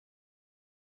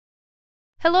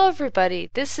Hello everybody,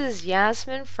 this is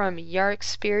Yasmin from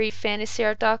Yarkspiri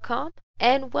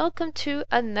and welcome to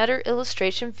another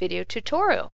illustration video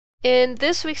tutorial. In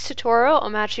this week's tutorial,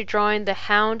 I'm actually drawing the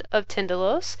Hound of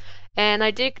Tindalos, and I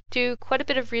did do quite a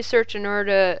bit of research in order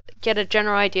to get a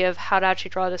general idea of how to actually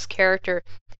draw this character.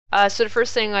 So the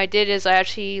first thing I did is I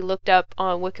actually looked up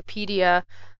on Wikipedia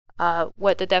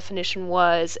what the definition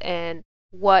was and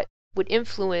what would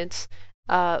influence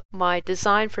my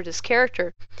design for this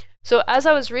character. So as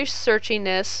I was researching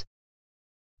this,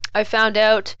 I found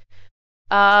out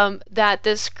that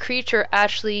this creature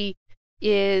actually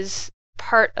is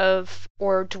part of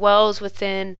or dwells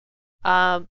within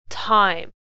time.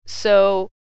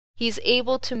 So he's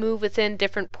able to move within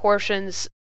different portions,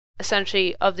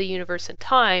 essentially, of the universe and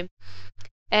time,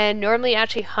 and normally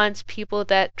actually hunts people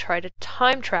that try to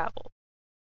time travel.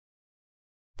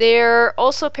 They're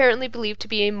also apparently believed to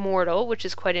be immortal, which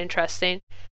is quite interesting.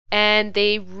 And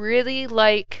they really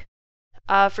like,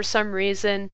 for some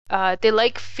reason, they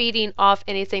like feeding off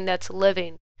anything that's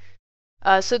living.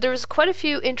 So there was quite a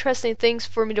few interesting things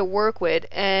for me to work with,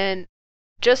 and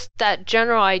just that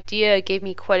general idea gave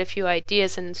me quite a few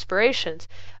ideas and inspirations.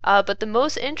 But the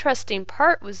most interesting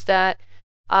part was that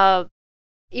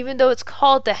even though it's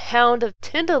called the Hound of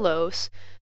Tindalos,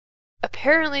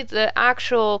 apparently the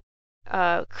actual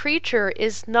creature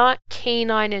is not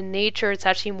canine in nature, it's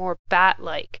actually more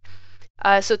bat-like.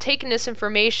 So taking this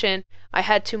information, I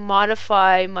had to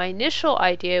modify my initial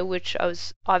idea, which I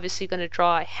was obviously going to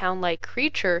draw a hound-like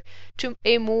creature, to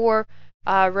a more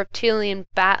reptilian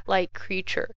bat-like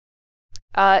creature.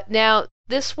 Now,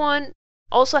 this one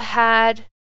also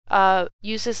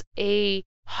uses a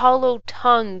hollow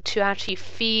tongue to actually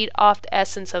feed off the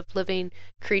essence of living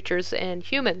creatures and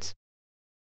humans.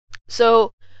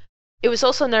 So it was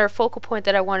also another focal point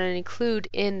that I wanted to include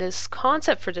in this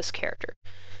concept for this character.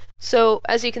 So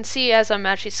as you can see, as I'm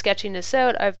actually sketching this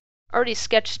out, I've already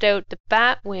sketched out the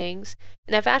bat wings,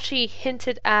 and I've actually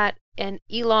hinted at an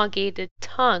elongated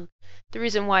tongue. The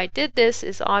reason why I did this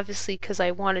is obviously because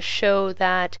I want to show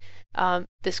that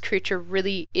this creature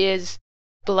really is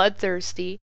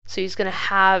bloodthirsty. So he's going to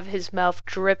have his mouth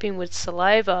dripping with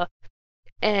saliva,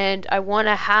 and I want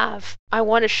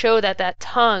to show that that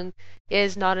tongue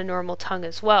is not a normal tongue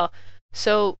as well.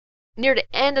 So near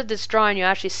the end of this drawing, you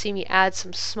actually see me add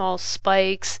some small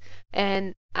spikes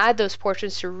and add those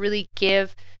portions to really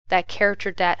give that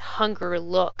character that hunger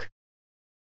look.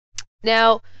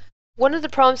 Now, one of the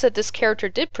problems that this character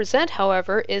did present,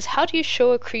 however, is how do you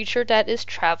show a creature that is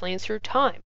traveling through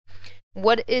time?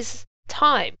 What is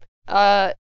time?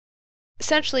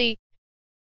 Essentially,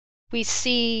 we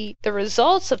see the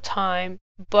results of time,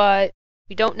 but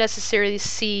we don't necessarily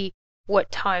see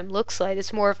what time looks like.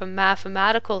 It's more of a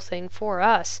mathematical thing for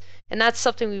us, and that's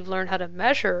something we've learned how to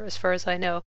measure as far as I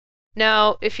know.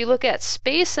 Now, if you look at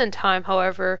space and time,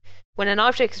 however, when an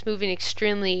object is moving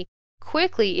extremely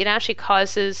quickly, it actually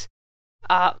causes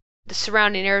the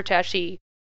surrounding air to actually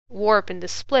warp and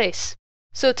displace.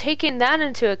 So taking that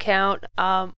into account,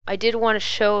 I did want to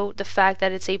show the fact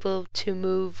that it's able to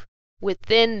move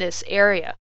within this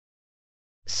area.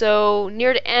 So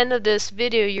near the end of this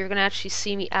video, you're going to actually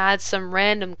see me add some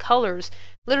random colors,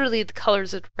 literally the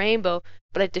colors of the rainbow,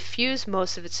 but I diffuse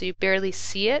most of it so you barely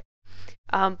see it.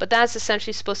 But that's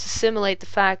essentially supposed to simulate the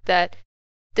fact that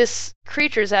this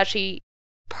creature is actually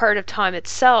part of time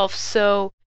itself,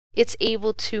 so it's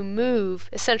able to move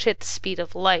essentially at the speed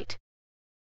of light.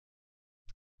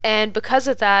 And because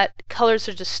of that, colors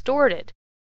are distorted.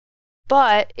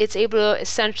 But it's able to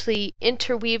essentially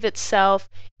interweave itself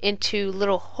into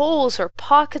little holes or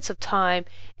pockets of time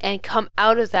and come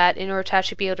out of that in order to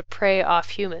actually be able to prey off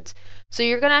humans. So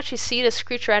you're going to actually see this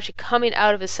creature actually coming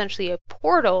out of essentially a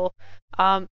portal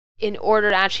in order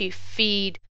to actually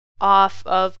feed off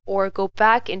of or go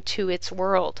back into its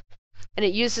world. And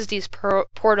it uses these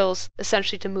portals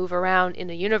essentially to move around in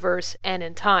the universe and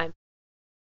in time.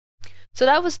 So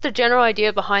that was the general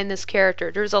idea behind this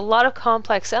character. There's a lot of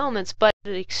complex elements, but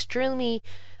an extremely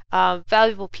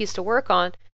valuable piece to work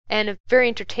on, and a very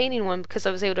entertaining one because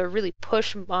I was able to really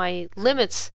push my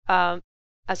limits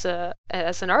as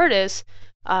an artist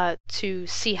to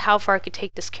see how far I could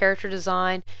take this character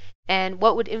design and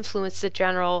what would influence the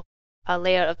general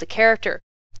layout of the character.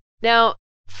 Now,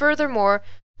 furthermore,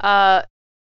 on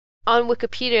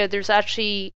Wikipedia, there's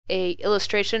actually a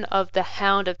illustration of the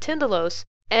Hound of Tindalos.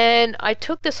 And I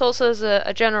took this also as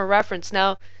a general reference.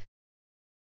 Now,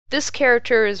 this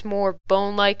character is more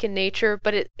bone-like in nature,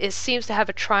 but it seems to have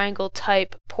a triangle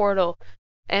type portal.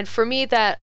 And for me,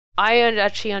 that I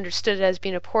actually understood it as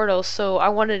being a portal, so I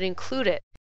wanted to include it.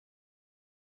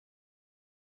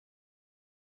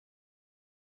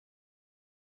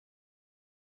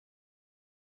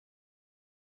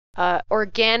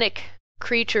 organic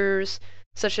creatures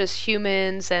such as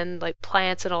humans and like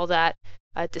plants and all that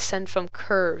descend from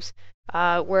curves,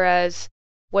 whereas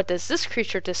what does this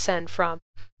creature descend from?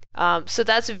 So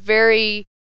that's very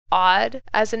odd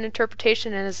as an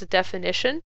interpretation and as a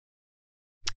definition,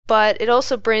 but it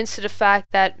also brings to the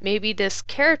fact that maybe this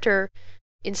character,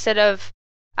 instead of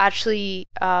actually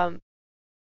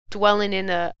dwelling in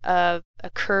a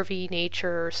curvy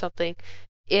nature or something,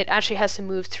 it actually has to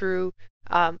move through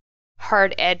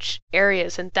hard edge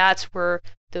areas, and that's where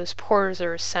those portals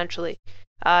are essentially.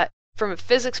 From a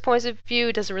physics point of view,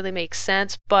 it doesn't really make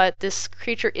sense, but this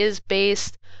creature is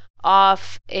based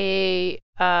off a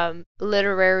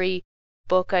literary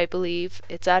book, I believe.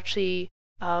 It's actually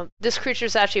this creature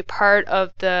is actually part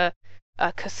of the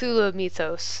Cthulhu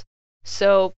mythos.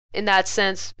 So in that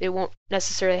sense, it won't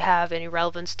necessarily have any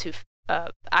relevance to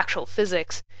actual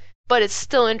physics, but it's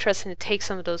still interesting to take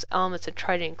some of those elements and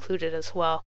try to include it as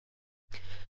well.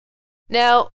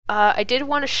 Now, I did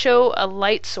want to show a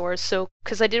light source, so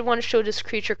because I did want to show this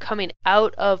creature coming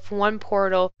out of one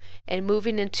portal and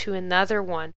moving into another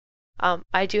one.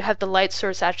 I do have the light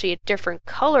source actually a different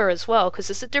color as well, because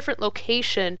it's a different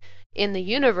location in the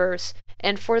universe,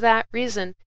 and for that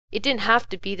reason, it didn't have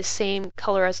to be the same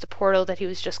color as the portal that he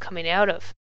was just coming out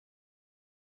of.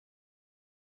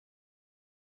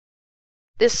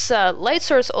 This light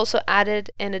source also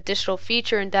added an additional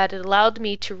feature in that it allowed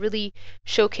me to really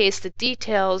showcase the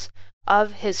details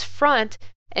of his front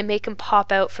and make him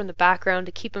pop out from the background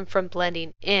to keep him from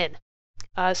blending in.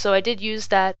 So I did use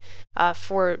that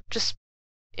for just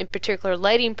in particular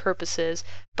lighting purposes,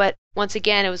 but once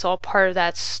again, it was all part of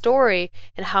that story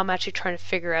and how I'm actually trying to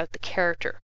figure out the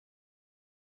character.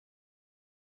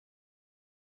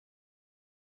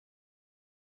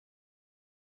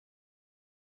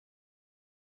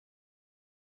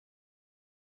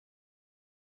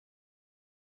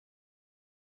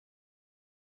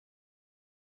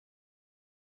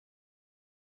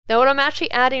 Now what I'm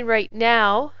actually adding right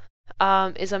now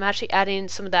is I'm actually adding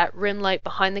some of that rim light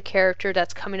behind the character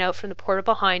that's coming out from the portal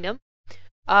behind him.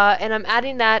 And I'm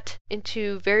adding that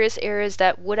into various areas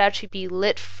that would actually be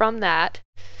lit from that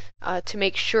to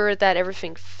make sure that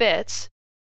everything fits.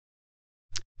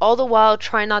 All the while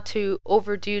trying not to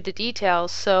overdo the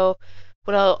details. So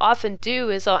what I'll often do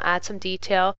is I'll add some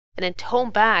detail and then tone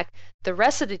back the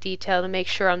rest of the detail to make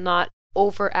sure I'm not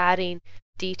over adding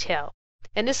detail.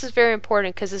 And this is very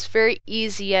important because it's very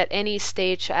easy at any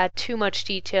stage to add too much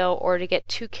detail or to get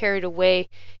too carried away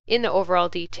in the overall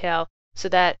detail so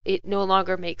that it no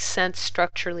longer makes sense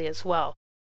structurally as well.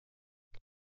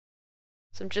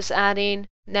 So I'm just adding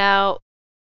now,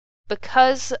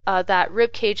 because that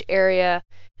ribcage area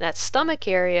and that stomach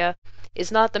area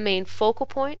is not the main focal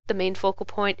point, the main focal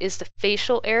point is the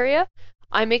facial area,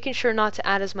 I'm making sure not to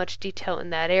add as much detail in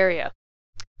that area.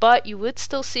 But you would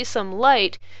still see some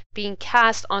light being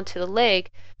cast onto the leg,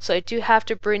 so I do have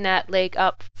to bring that leg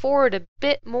up forward a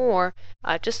bit more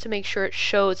just to make sure it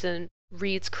shows and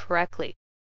reads correctly.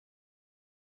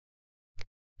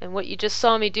 And what you just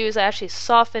saw me do is I actually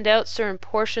softened out certain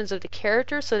portions of the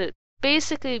character so that it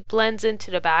basically blends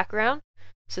into the background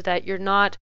so that you're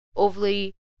not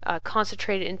overly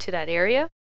concentrated into that area.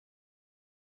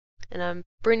 And I'm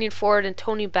bringing forward and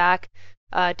toning back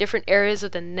different areas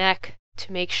of the neck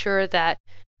to make sure that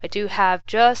I do have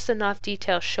just enough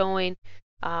detail showing,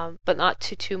 but not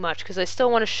too much, because I still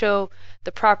want to show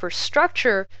the proper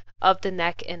structure of the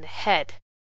neck and the head.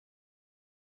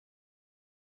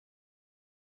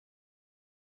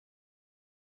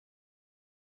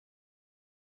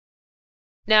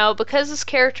 Now, because this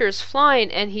character is flying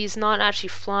and he's not actually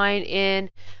flying in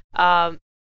an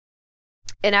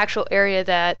actual area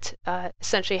that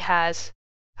essentially has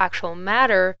actual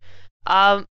matter,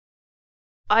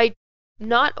 I'm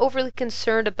not overly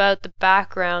concerned about the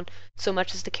background so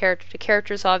much as the character. The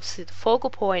character is obviously the focal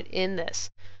point in this.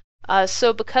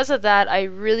 So because of that, I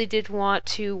really did want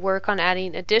to work on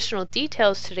adding additional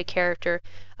details to the character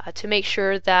to make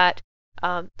sure that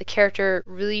the character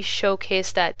really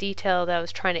showcased that detail that I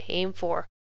was trying to aim for.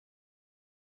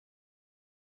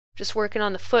 Just working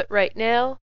on the foot right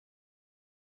now.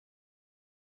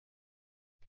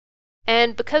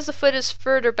 And because the foot is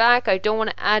further back, I don't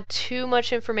want to add too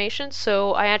much information,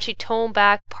 so I actually tone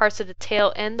back parts of the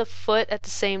tail and the foot at the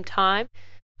same time,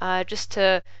 just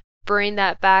to bring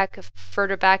that back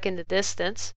further back in the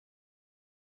distance.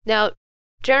 Now,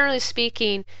 generally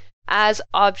speaking, as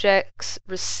objects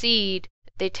recede,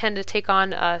 they tend to take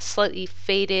on a slightly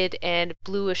faded and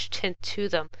bluish tint to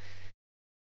them.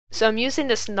 So I'm using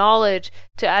this knowledge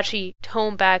to actually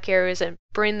tone back areas and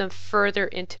bring them further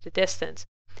into the distance.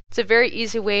 It's a very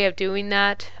easy way of doing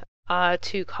that.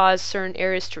 to cause certain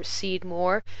areas to recede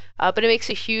more, but it makes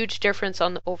a huge difference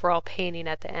on the overall painting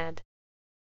at the end.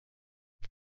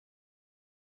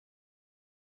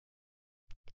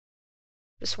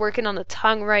 Just working on the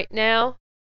tongue right now.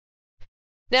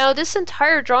 Now, this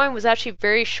entire drawing was actually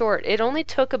very short. It only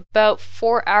took about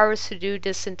 4 hours to do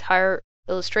this entire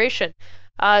illustration.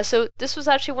 So this was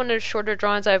actually one of the shorter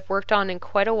drawings I've worked on in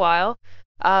quite a while.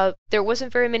 There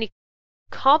wasn't very many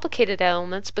complicated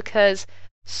elements because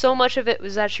so much of it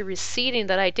was actually receding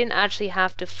that I didn't actually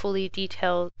have to fully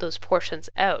detail those portions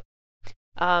out.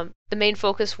 The main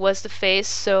focus was the face,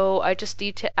 so I just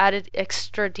added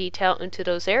extra detail into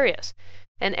those areas.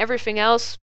 And everything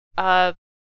else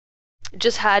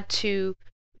just had to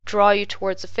draw you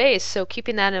towards the face. So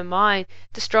keeping that in mind,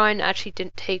 this drawing actually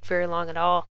didn't take very long at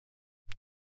all.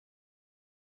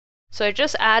 So I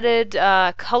just added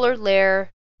a color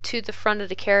layer to the front of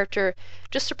the character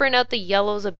just to bring out the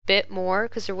yellows a bit more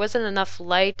because there wasn't enough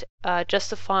light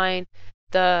justifying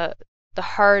the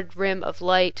hard rim of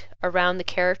light around the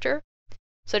character.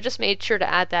 So I just made sure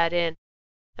to add that in.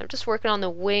 I'm just working on the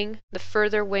wing, the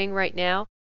further wing right now,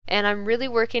 and I'm really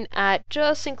working at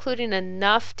just including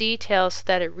enough detail so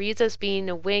that it reads as being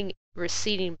a wing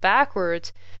receding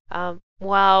backwards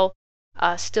while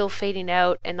still fading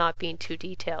out and not being too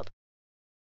detailed.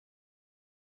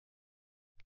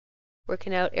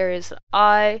 Working out areas of the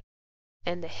eye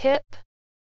and the hip,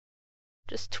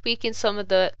 just tweaking some of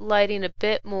the lighting a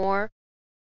bit more.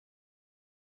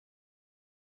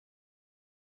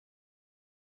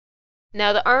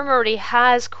 Now the arm already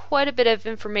has quite a bit of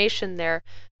information there,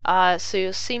 so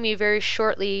you'll see me very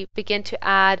shortly begin to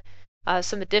add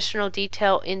some additional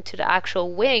detail into the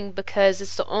actual wing because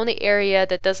it's the only area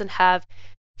that doesn't have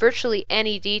virtually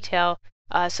any detail,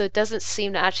 so it doesn't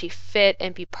seem to actually fit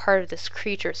and be part of this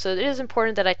creature. So it is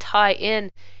important that I tie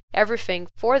in everything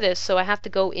for this, so I have to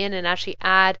go in and actually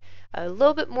add a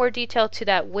little bit more detail to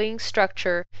that wing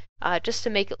structure just to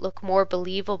make it look more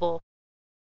believable.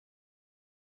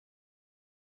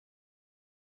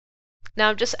 Now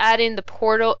I'm just adding the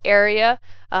portal area.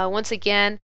 Once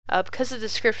again, because the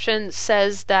description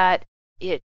says that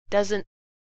it doesn't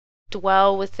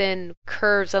dwell within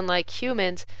curves unlike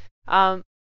humans,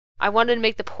 I wanted to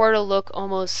make the portal look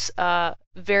almost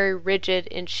very rigid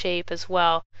in shape as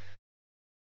well.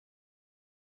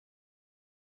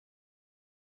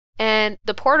 And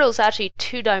the portal is actually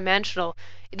two-dimensional.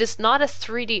 It is not a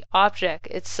 3D object.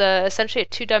 It's essentially a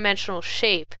two-dimensional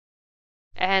shape.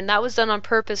 And that was done on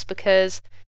purpose because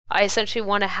I essentially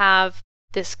want to have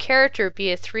this character be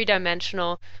a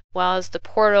three-dimensional, while the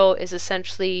portal is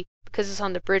essentially, because it's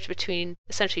on the bridge between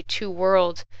essentially two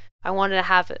worlds, I wanted to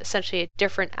have essentially a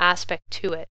different aspect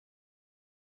to it.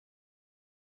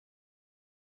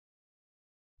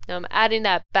 Now I'm adding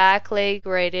that back leg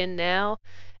right in now,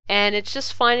 and it's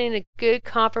just finding a good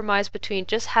compromise between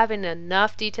just having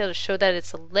enough detail to show that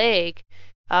it's a leg,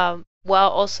 while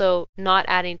also not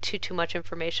adding too much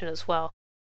information as well.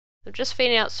 I'm just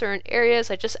fading out certain areas.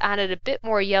 I just added a bit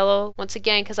more yellow, once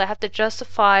again, because I have to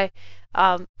justify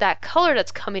that color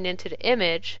that's coming into the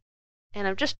image. And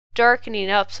I'm just darkening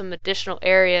up some additional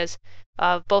areas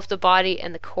of both the body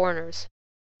and the corners.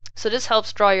 So this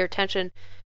helps draw your attention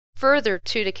further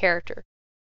to the character.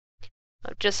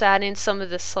 I'm just adding some of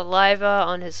the saliva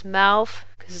on his mouth,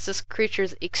 because this creature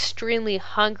is extremely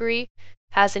hungry,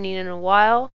 hasn't eaten in a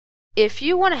while. If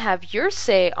you want to have your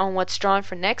say on what's drawn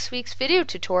for next week's video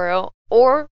tutorial,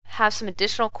 or have some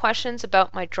additional questions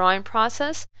about my drawing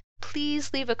process,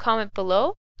 please leave a comment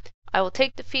below. I will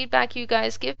take the feedback you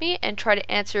guys give me and try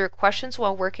to answer your questions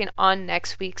while working on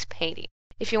next week's painting.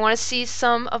 If you want to see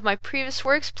some of my previous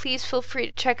works, please feel free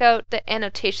to check out the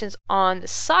annotations on the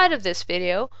side of this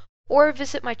video, or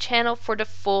visit my channel for the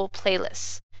full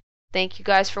playlists. Thank you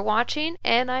guys for watching,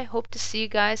 and I hope to see you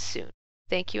guys soon.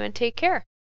 Thank you and take care.